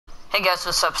Hey guys,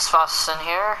 what's up? It's Fossin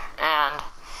here, and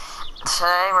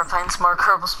today we're playing some more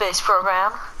Kerbal Space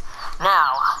Program.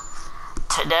 Now,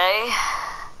 today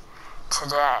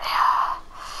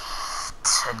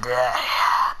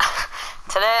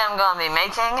I'm gonna be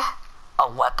making a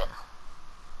weapon.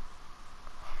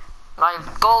 My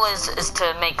goal is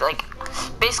to make, like,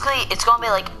 basically it's gonna be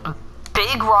like a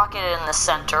big rocket in the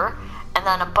center, and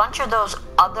then a bunch of those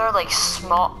other, like,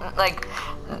 small, like,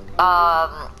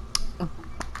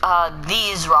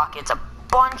 these rockets, a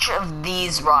bunch of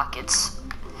these rockets.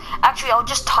 Actually, I'll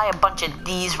just tie a bunch of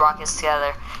these rockets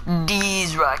together.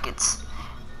 These rockets.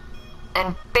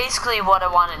 And basically what I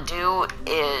want to do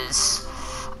is,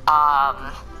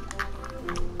 I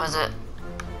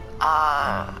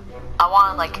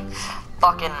want to, like,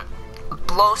 fucking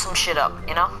blow some shit up,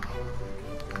 you know?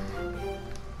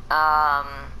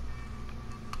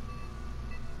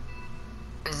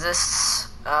 Is this,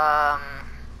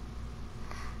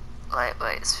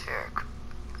 lightweight spheric.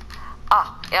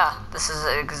 Ah, yeah, this is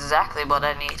exactly what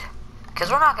I need. Because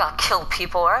we're not gonna kill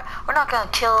people, right? We're not gonna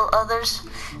kill others.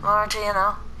 Aren't you,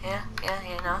 know? Yeah,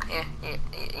 you know.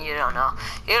 You don't know.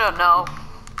 You don't know.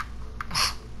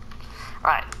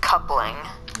 Right, coupling.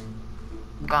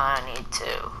 Gonna need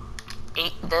to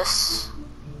eat this.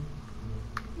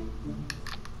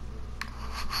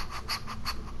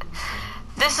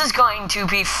 This is going to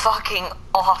be fucking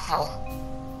awful.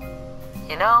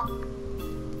 You know?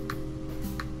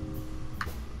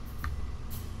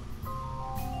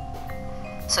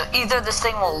 So either this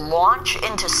thing will launch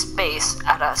into space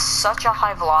at such a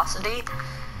high velocity,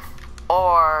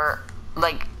 or,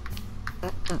 like,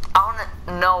 I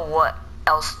don't know what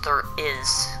else there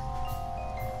is.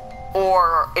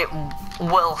 Or it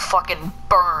will fucking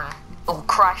burn. It will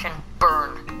crash and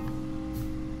burn.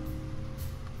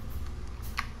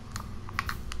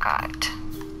 Alright.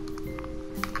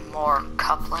 More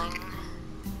coupling.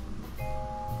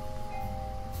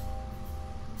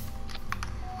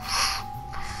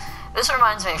 This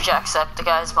reminds me of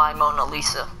Jacksepticeye's My Mona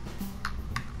Lisa.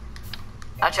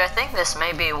 Actually, I think this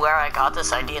may be where I got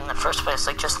this idea in the first place,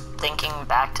 like just thinking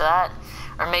back to that.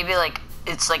 Or maybe like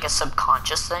it's like a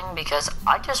subconscious thing, because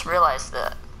I just realized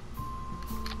that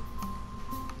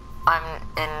I'm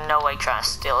in no way trying to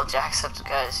steal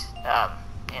Jacksepticeye's,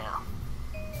 you know.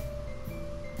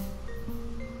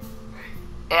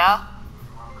 Yeah?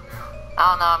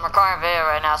 I don't know, I'm recording a video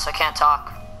right now, so I can't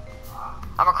talk.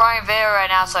 I'm recording a video right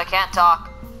now, so I can't talk.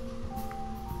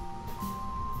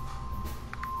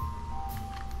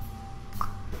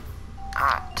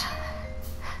 Alright.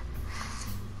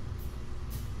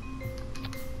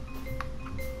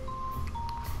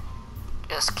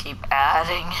 Just keep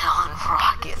adding on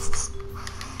rockets.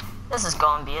 This is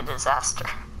going to be a disaster.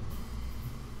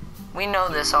 We know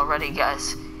this already,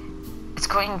 guys. It's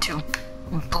going to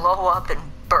blow up and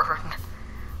burn.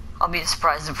 I'll be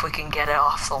surprised if we can get it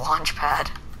off the launch pad.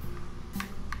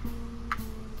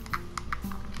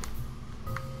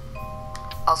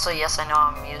 Also, yes, I know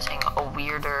I'm using a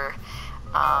weirder,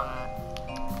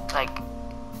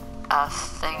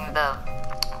 the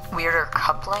weirder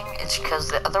coupling. It's because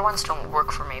the other ones don't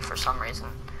work for me for some reason.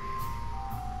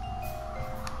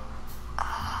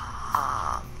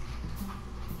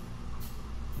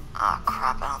 Oh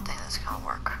crap, I don't think that's gonna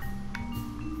work.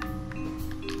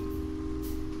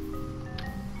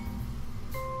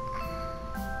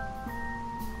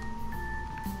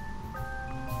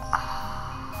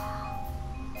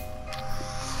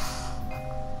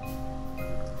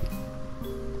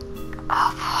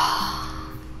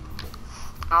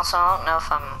 Also, I don't know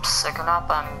if I'm sick or not,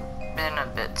 but I'm been a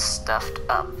bit stuffed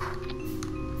up.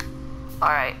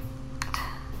 Alright.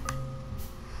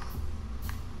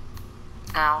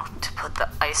 Now, to put the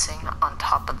icing on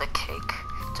top of the cake,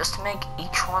 just to make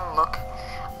each one look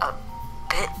a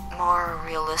bit more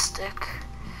realistic.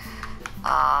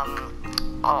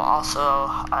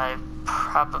 I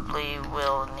probably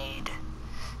will need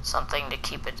something to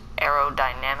keep it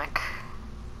aerodynamic.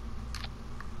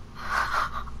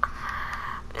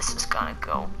 This is gonna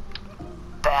go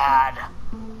bad.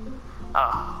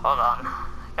 Oh, hold on.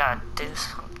 I gotta do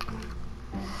something.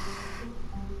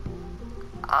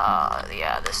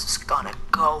 Yeah, this is gonna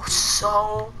go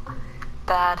so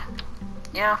bad.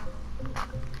 Yeah.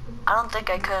 I don't think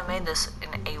I could have made this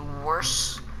in a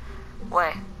worse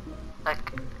way.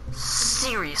 Like,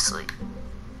 seriously.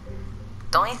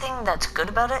 The only thing that's good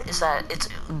about it is that it's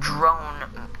drone.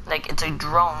 Like, it's a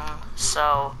drone,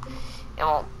 so it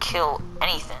won't kill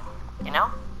anything, you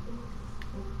know?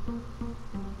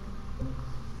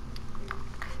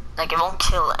 Like, it won't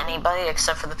kill anybody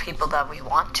except for the people that we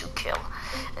want to kill.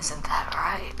 Isn't that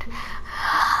right?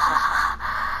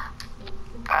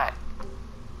 Alright.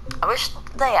 I wish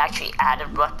they actually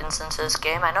added weapons into this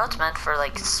game. I know it's meant for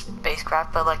like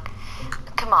spacecraft, but like,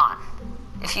 come on.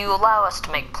 If you allow us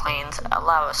to make planes,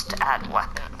 allow us to add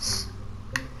weapons.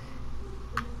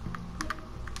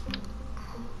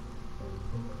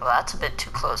 Well, that's a bit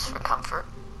too close for comfort.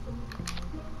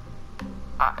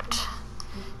 Alright.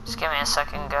 Just give me a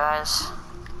second, guys.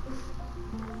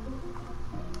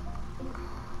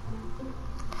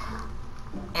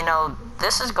 You know,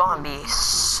 this is going to be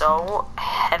so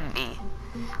heavy.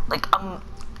 Like,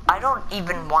 I don't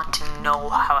even want to know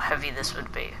how heavy this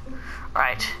would be.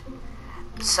 Right.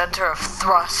 Center of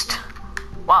thrust.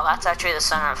 Wow, that's actually the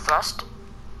center of thrust.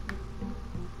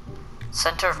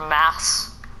 Center of mass.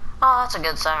 Oh, that's a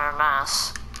good center of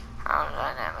mass.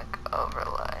 Aerodynamic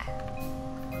overlay.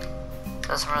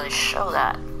 Doesn't really show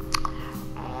that.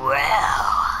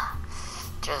 Well,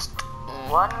 just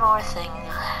one more thing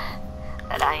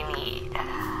that I need.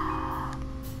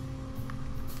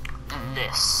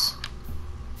 This.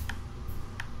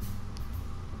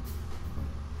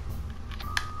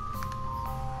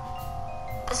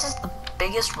 This is the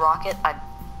biggest rocket I've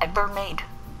ever made.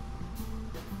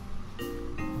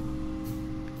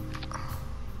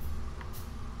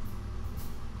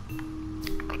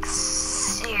 Like,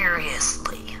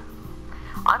 seriously.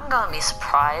 I'm gonna be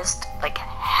surprised, like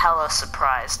hella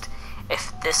surprised,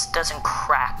 if this doesn't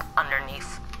crack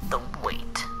underneath the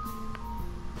weight.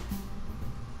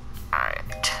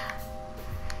 Alright.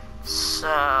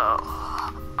 So,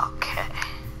 okay.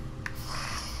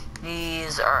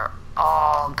 These are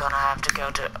all gonna have to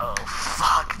go to, oh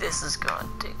fuck, this is gonna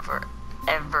take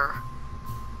forever.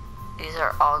 These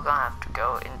are all gonna have to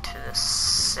go into the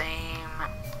same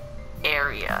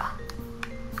area.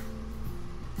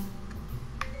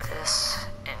 This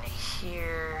in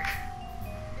here,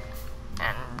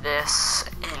 and this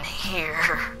in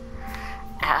here,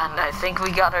 and I think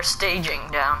we got our staging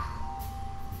down.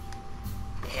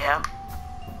 Yep,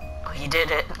 we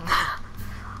did it.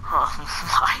 Oh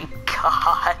my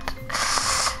god.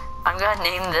 I'm gonna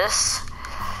name this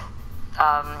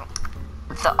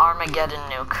the Armageddon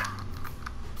nuke.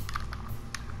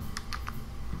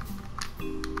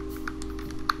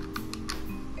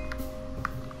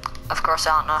 Of course,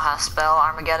 I don't know how to spell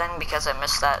Armageddon because I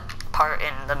missed that part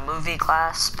in the movie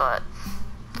class, but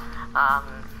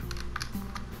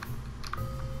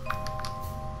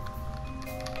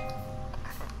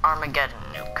Armageddon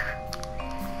nuke.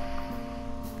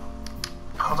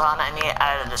 Hold on, I need to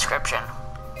add a description.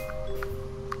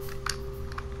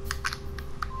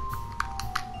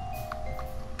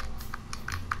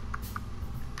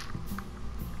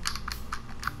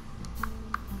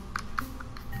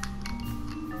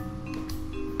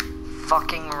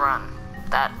 Fucking run.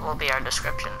 That will be our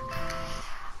description.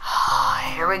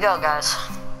 Here we go, guys.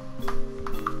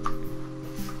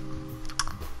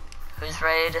 Who's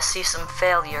ready to see some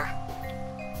failure?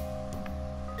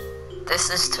 This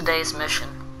is today's mission.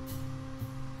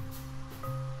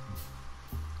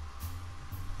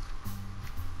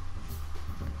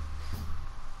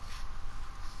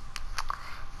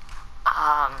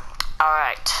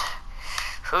 Alright.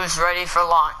 Who's ready for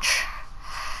launch?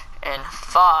 In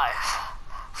 5,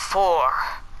 4,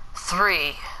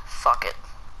 3, fuck it.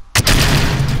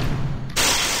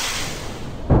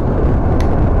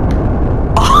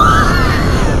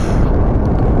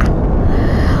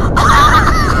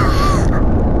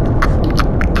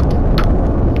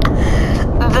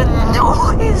 The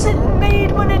noise it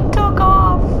made when it took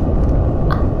off.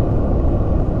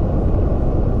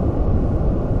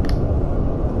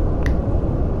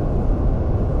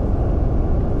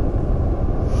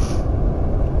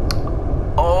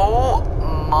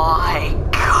 My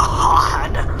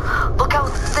god, look how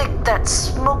thick that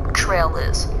smoke trail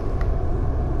is.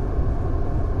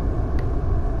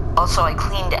 Also, I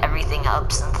cleaned everything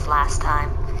up since last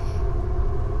time.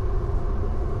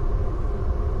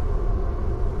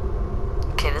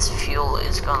 Okay, this fuel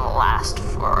is gonna last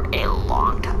for a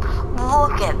long time.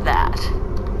 Look at that.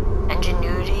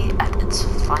 Ingenuity at its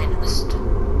finest.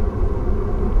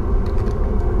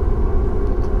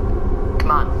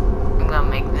 Come on, I'm gonna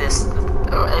make this.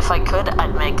 If I could,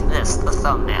 I'd make this the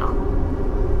thumbnail.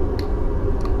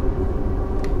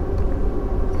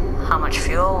 How much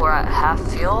fuel? We're at half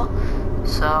fuel,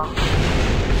 so...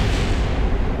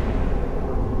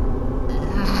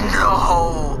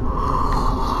 No!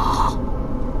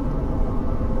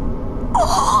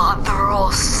 Oh, they're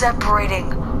all separating.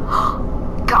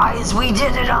 Guys, we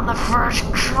did it on the first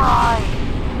try!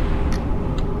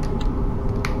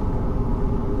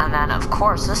 And then, of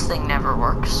course, this thing never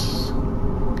works.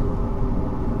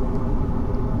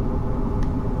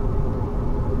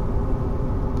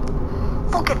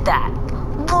 Look at that.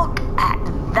 look at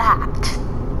that.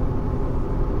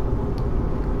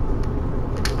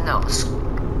 No,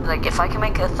 like if I can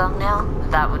make a thumbnail,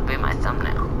 that would be my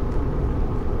thumbnail.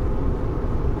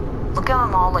 Look at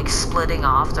them all like splitting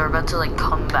off. They're about to like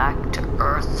come back to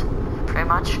Earth, pretty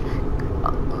much.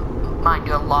 Mind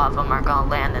you, a lot of them are gonna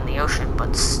land in the ocean,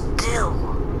 but still.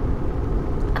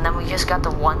 And then we just got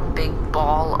the one big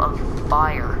ball of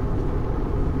fire.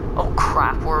 Oh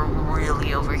crap, we're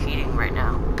really overheating right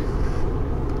now.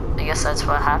 I guess that's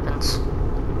what happens.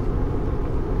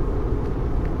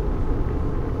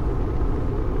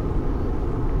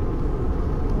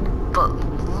 But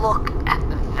look at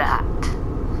that.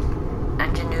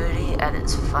 Ingenuity at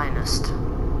its finest.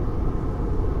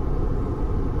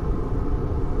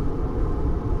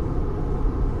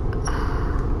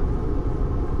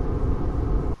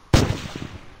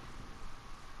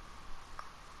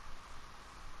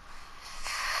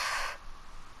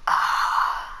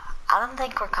 I don't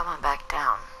think we're coming back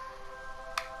down.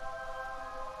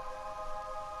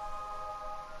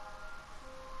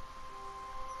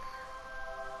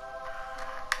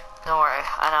 Don't worry,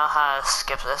 I know how to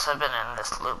skip this. I've been in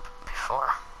this loop before.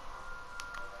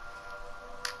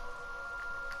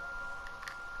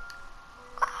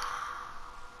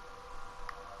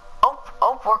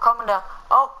 Oh, we're coming down.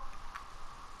 Oh,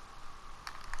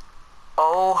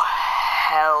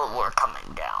 hell, we're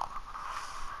coming down.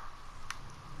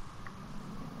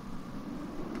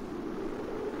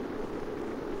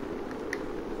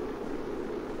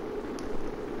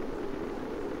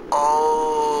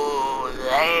 Oh,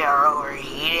 they are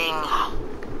overheating.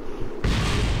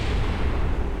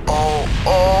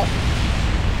 Oh.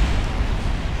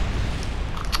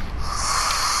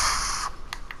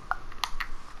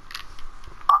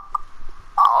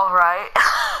 Alright.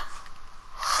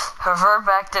 Revert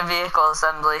back to vehicle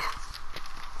assembly.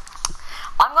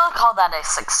 I'm gonna call that a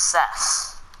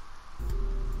success.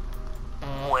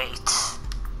 Wait.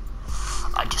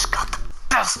 I just got the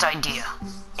best idea.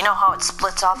 You know how it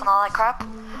splits off and all that crap?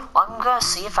 Well, I'm gonna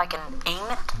see if I can aim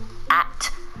it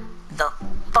at the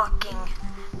fucking...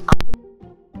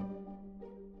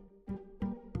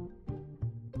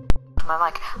 my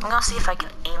mic. I'm gonna see if I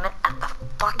can aim it at the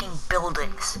fucking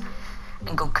buildings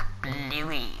and go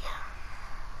kablooey.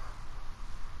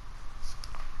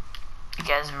 You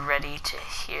guys ready to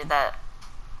hear that?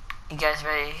 You guys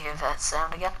ready to hear that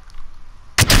sound again?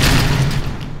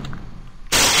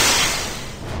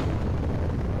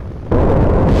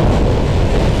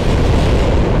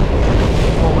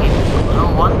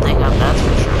 One thing up, that's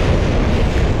for sure.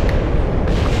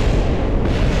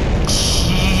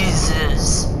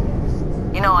 Jesus.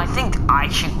 You know, I think I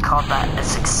should call that a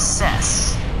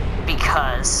success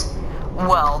because,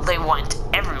 well, they went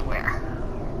everywhere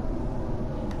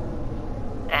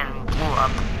and blew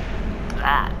up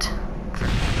that for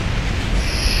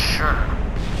sure.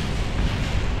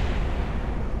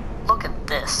 Look at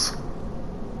this.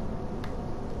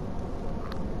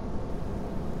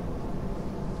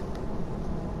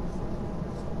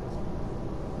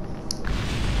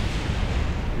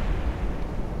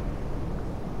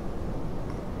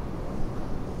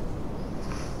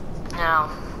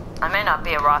 Now, I may not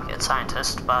be a rocket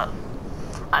scientist, but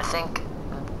I think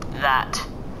that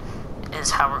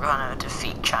is how we're going to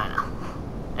defeat China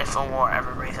if a war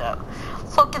ever breaks out.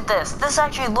 Look at this. This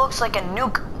actually looks like a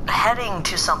nuke heading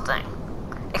to something.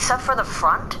 Except for the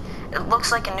front, it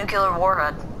looks like a nuclear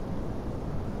warhead.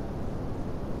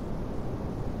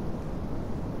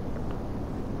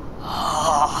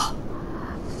 Oh.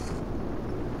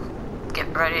 Get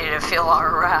ready to feel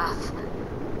our wrath.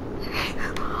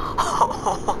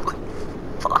 Holy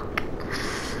fuck.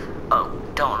 Oh,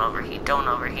 don't overheat, don't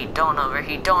overheat, don't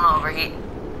overheat, don't overheat.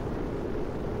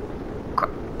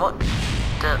 What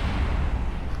the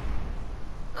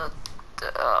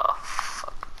oh,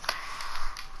 fuck.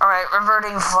 Alright,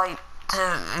 reverting flight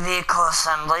to vehicle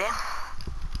assembly.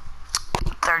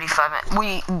 35 minutes.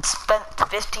 We spent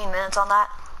 15 minutes on that.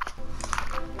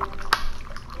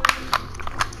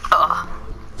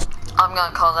 I'm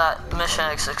gonna call that mission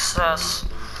a success.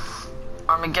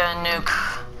 Armageddon nuke,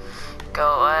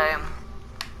 go away.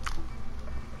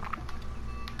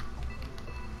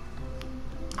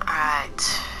 Alright.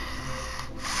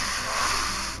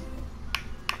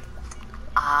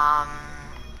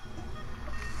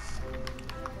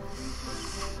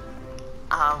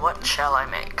 What shall I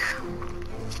make?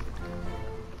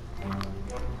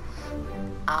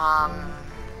 I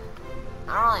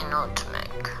don't really know what to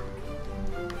make.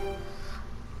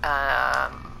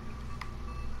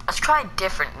 Let's try a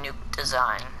different nuke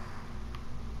design.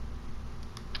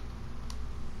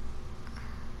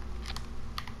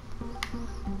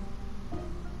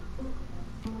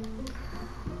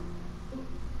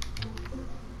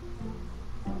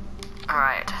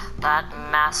 Alright, that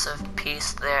massive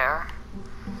piece there.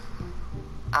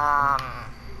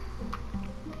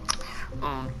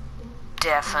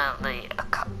 Definitely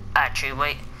actually,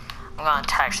 wait. I'm gonna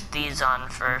attach these on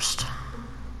first.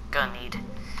 Gonna need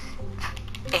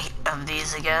 8 of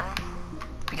these again,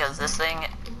 because this thing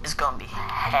is gonna be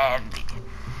heavy.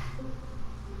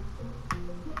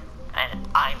 And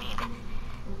I mean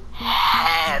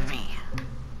heavy.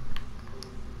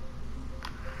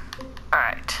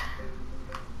 Alright.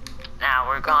 Now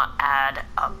we're gonna add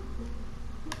a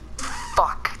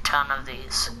fuck ton of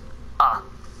these. A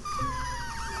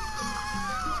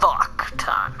fuck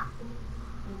ton.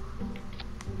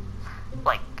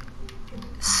 Like,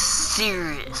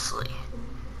 seriously.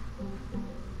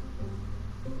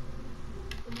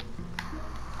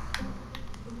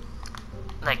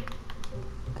 Like,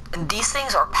 these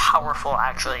things are powerful,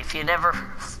 actually. If you'd ever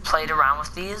played around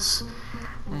with these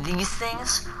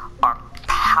things are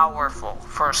powerful.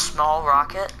 For a small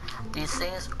rocket, these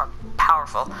things are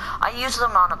powerful. I used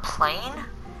them on a plane,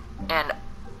 and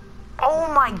oh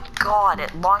my god,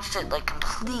 it launched it like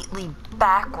completely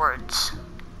backwards.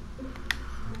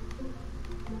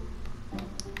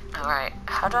 Alright,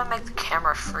 how do I make the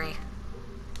camera free?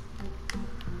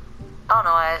 Oh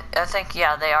no, I think,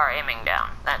 yeah, they are aiming down.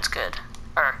 That's good.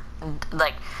 Or,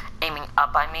 like, aiming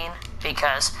up, I mean.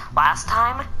 Because last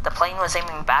time, the plane was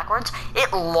aiming backwards.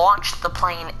 It launched the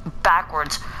plane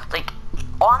backwards. Like,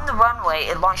 on the runway,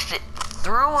 it launched it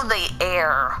through the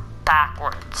air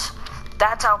backwards.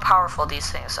 That's how powerful these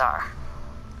things are.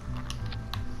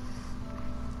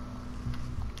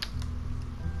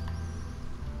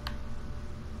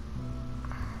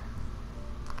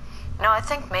 You know, I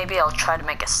think maybe I'll try to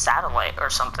make a satellite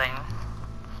or something.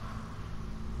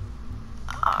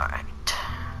 Alright.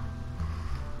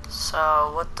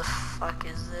 So, what the fuck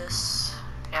is this?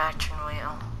 Reaction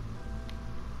wheel.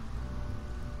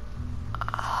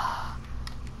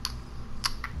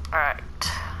 Alright.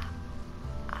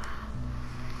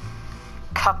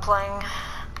 Coupling.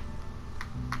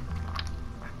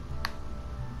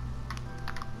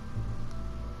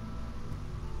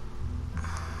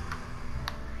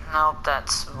 Nope,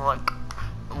 that's like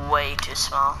way too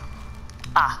small.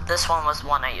 Ah, this one was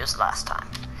one I used last time.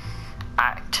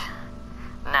 Alright.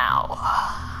 Now,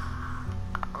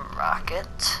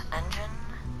 rocket engine.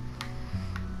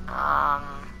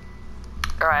 Alright,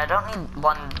 I don't need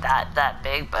one that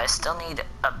big, but I still need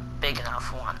a big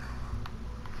enough one.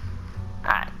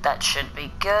 Alright, that should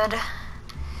be good.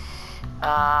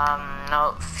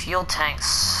 No, fuel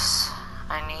tanks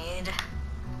I need.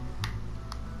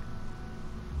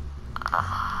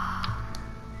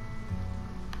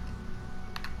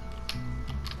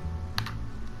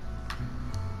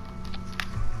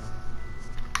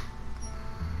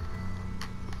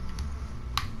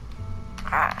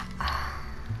 Alright.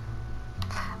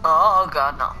 Oh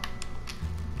god, no.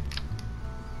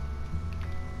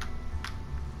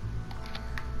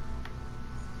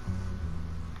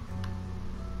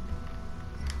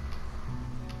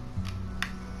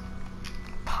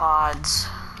 Pods.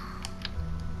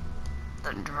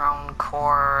 The drone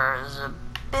core is a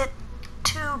bit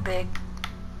too big.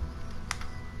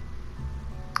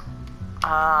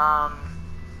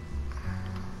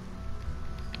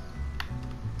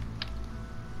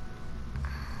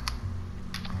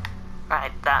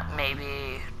 Right, that may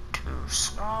be too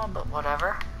small, but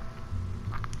whatever.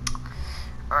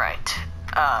 Alright,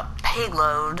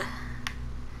 payload.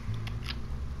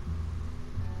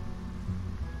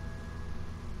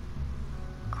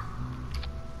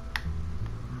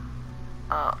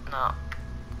 Oh, no.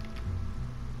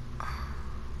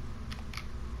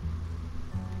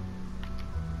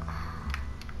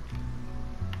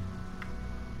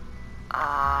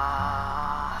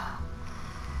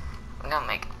 I'm gonna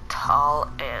make it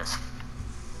tall as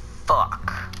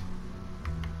fuck.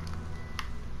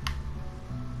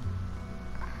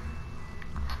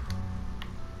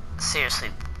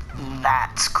 Seriously,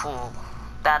 that's cool.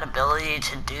 That ability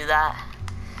to do that.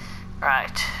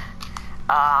 Right.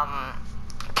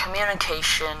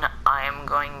 Communication, I am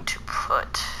going to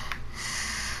put,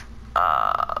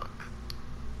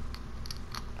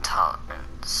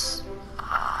 tolerance,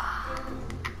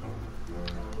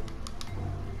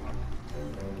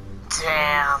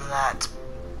 damn, that's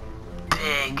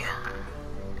big.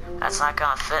 That's not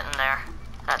gonna fit in there.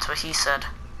 That's what he said.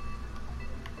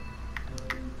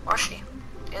 Or she.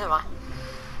 Either way.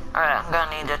 Alright, I'm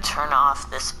gonna need to turn off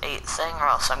this 8 thing or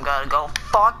else I'm gonna go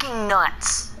fucking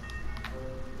nuts.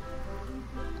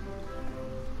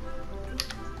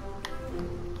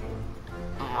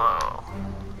 Whoa.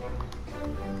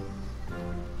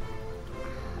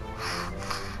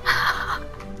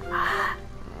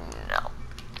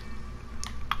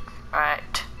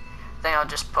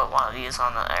 put one of these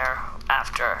on the air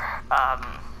after.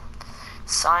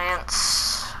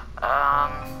 Science.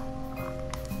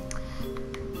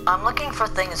 I'm looking for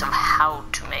things of how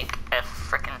to make a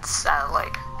freaking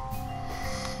satellite.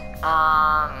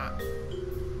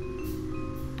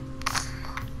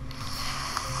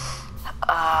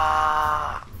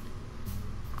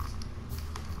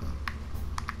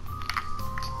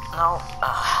 No,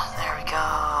 there we go.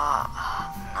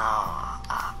 No,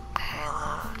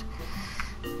 payload.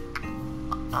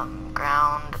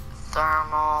 Ground,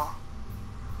 thermal.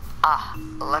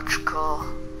 Electrical,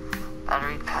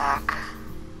 battery pack.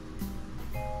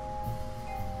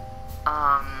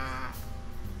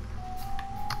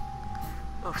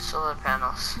 Solar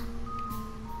panels.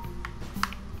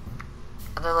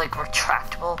 Are there like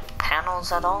retractable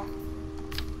panels at all?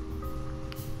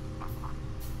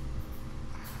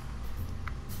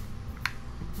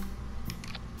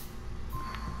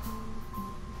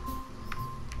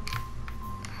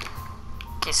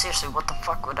 Okay, seriously, what the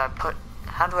fuck would I put?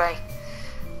 How do I?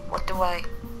 What do I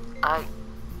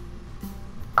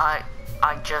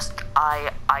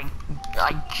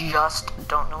just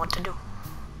don't know what to do.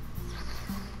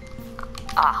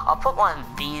 I'll put one of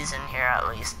these in here at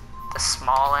least. The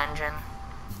small engine.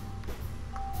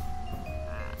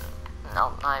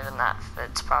 Nope, not even that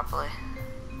fits properly.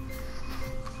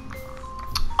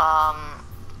 And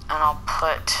I'll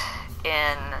put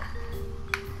in,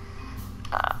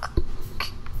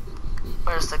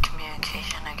 where's the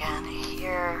communication again?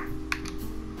 Here.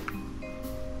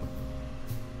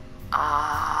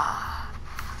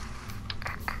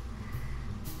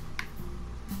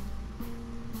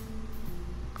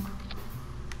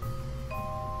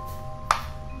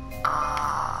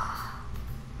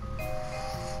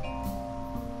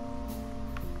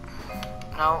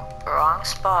 No, wrong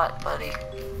spot, buddy.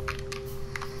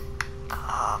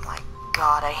 Oh my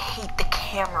god, I hate the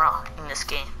camera in this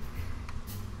game.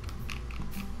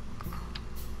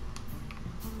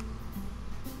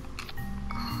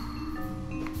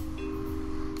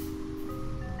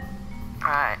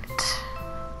 Alright.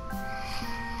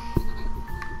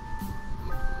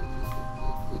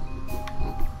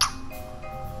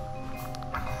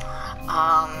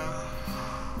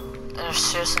 There's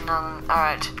seriously none.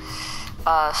 Alright.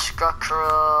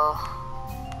 Structural.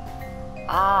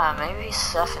 Maybe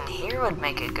stuff in here would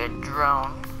make a good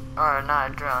drone. Or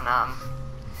not a drone, you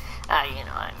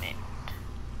know what I mean.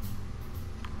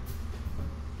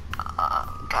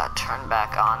 Gotta turn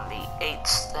back on the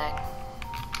 8s thing.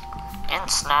 And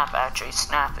snap, actually.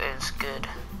 Snap is good.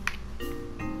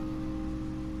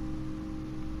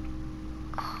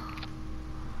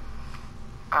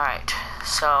 Alright,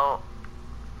 so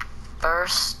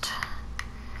first,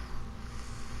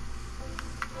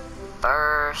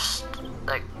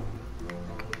 like,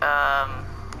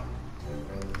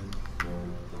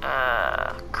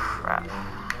 crap.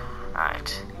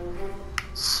 Alright,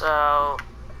 so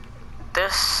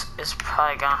this is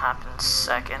probably gonna happen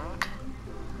second.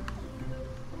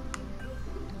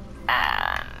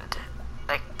 And,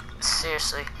 like,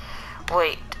 seriously,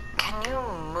 wait, can you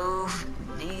move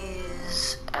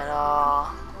these at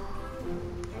all?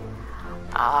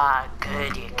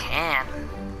 Good, you can.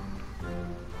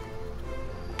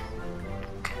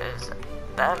 Because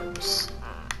that's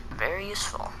very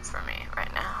useful for me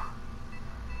right now.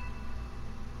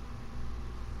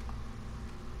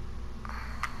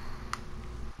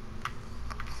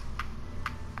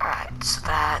 Alright, so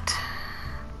that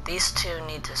these two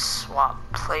need to swap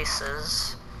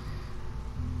places.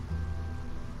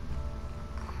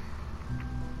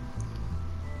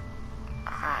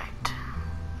 Alright,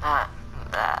 that.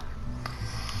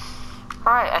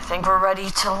 Alright, I think we're ready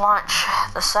to launch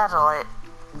the satellite.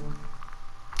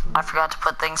 I forgot to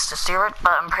put things to steer it,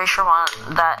 but I'm pretty sure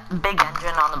that big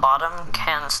engine on the bottom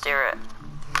can steer it.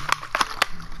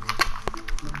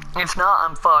 If not,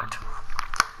 I'm fucked.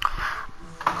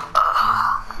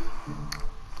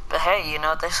 But hey, you know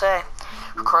what they say.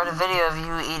 Record a video of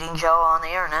you eating Jello on the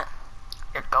internet.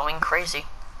 You're going crazy.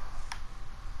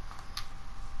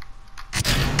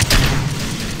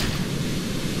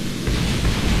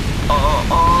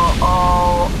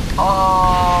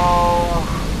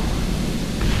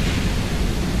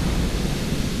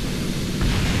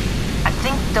 I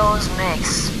think those may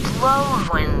explode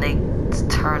when they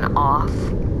turn off.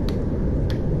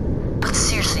 But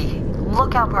seriously,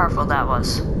 look how powerful that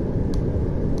was.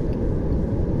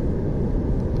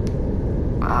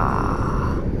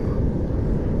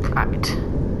 Right,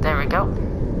 there we go.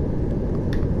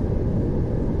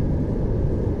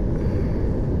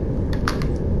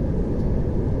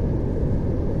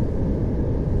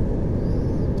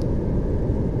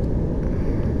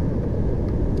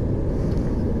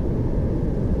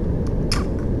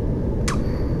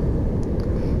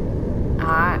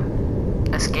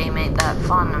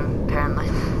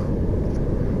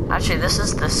 Actually, this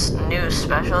is this new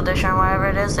special edition, or whatever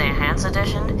it is, the enhanced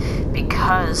edition,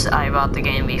 because I bought the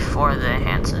game before the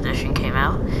enhanced edition came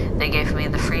out. They gave me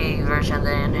the free version of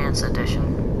the enhanced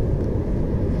edition.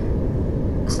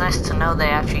 It's nice to know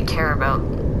they actually care about,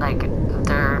 like,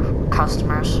 their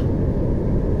customers.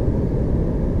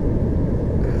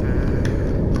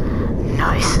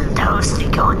 Nice and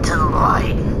toasty going to the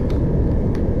light.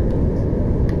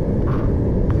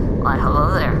 Why,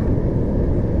 hello there.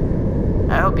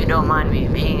 I hope you don't mind me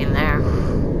being in there.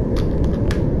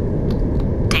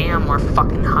 Damn, we're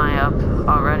fucking high up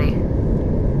already.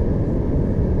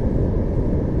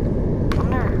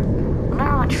 Wonder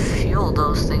how much fuel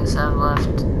those things have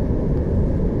left.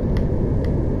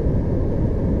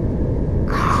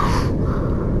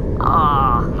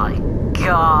 Oh my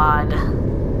god.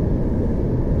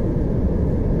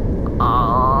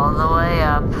 All the way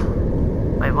up.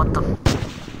 Wait, what the?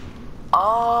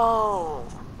 Oh.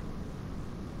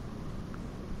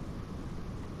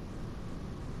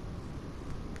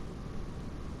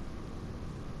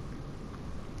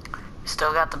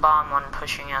 Still got the bottom one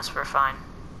pushing us, we're fine.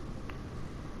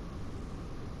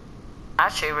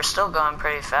 Actually, we're still going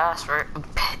pretty fast.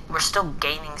 We're still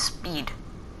gaining speed.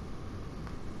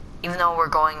 Even though we're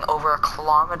going over 1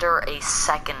 kilometer a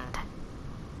second.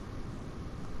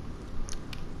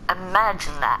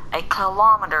 Imagine that, 1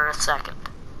 kilometer a second.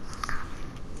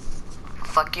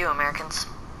 Fuck you, Americans.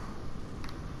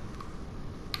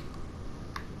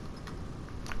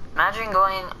 Imagine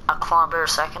going 1 kilometer a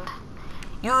second.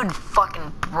 You would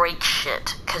fucking break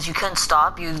shit, cause you couldn't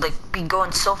stop. You'd like be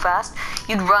going so fast,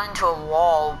 you'd run into a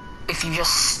wall if you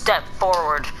just step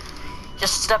forward.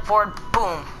 Just step forward,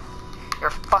 boom. You're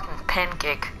a fucking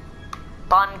pancake.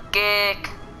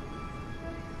 Pancake.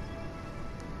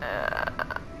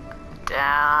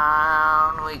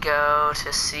 Down we go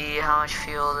to see how much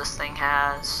fuel this thing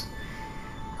has.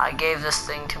 I gave this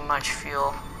thing too much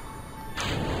fuel.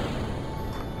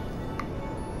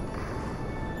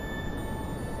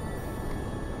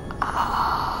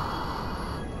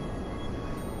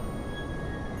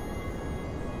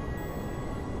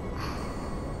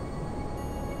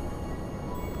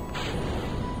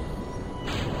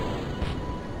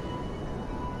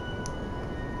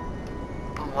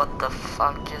 What the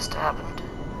fuck just happened?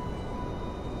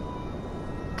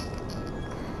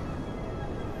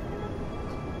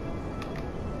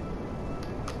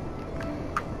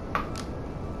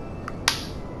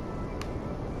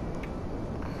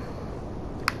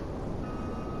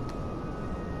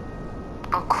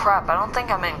 Oh crap, I don't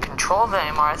think I'm in control of it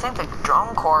anymore. I think the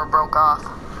drum core broke off.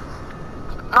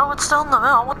 No, it's still in the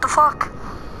middle. What the fuck?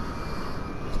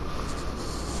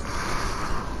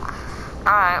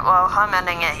 Alright, well, I'm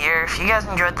ending it here. If you guys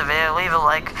enjoyed the video, leave a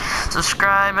like,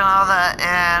 subscribe, and all that,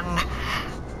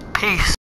 and peace.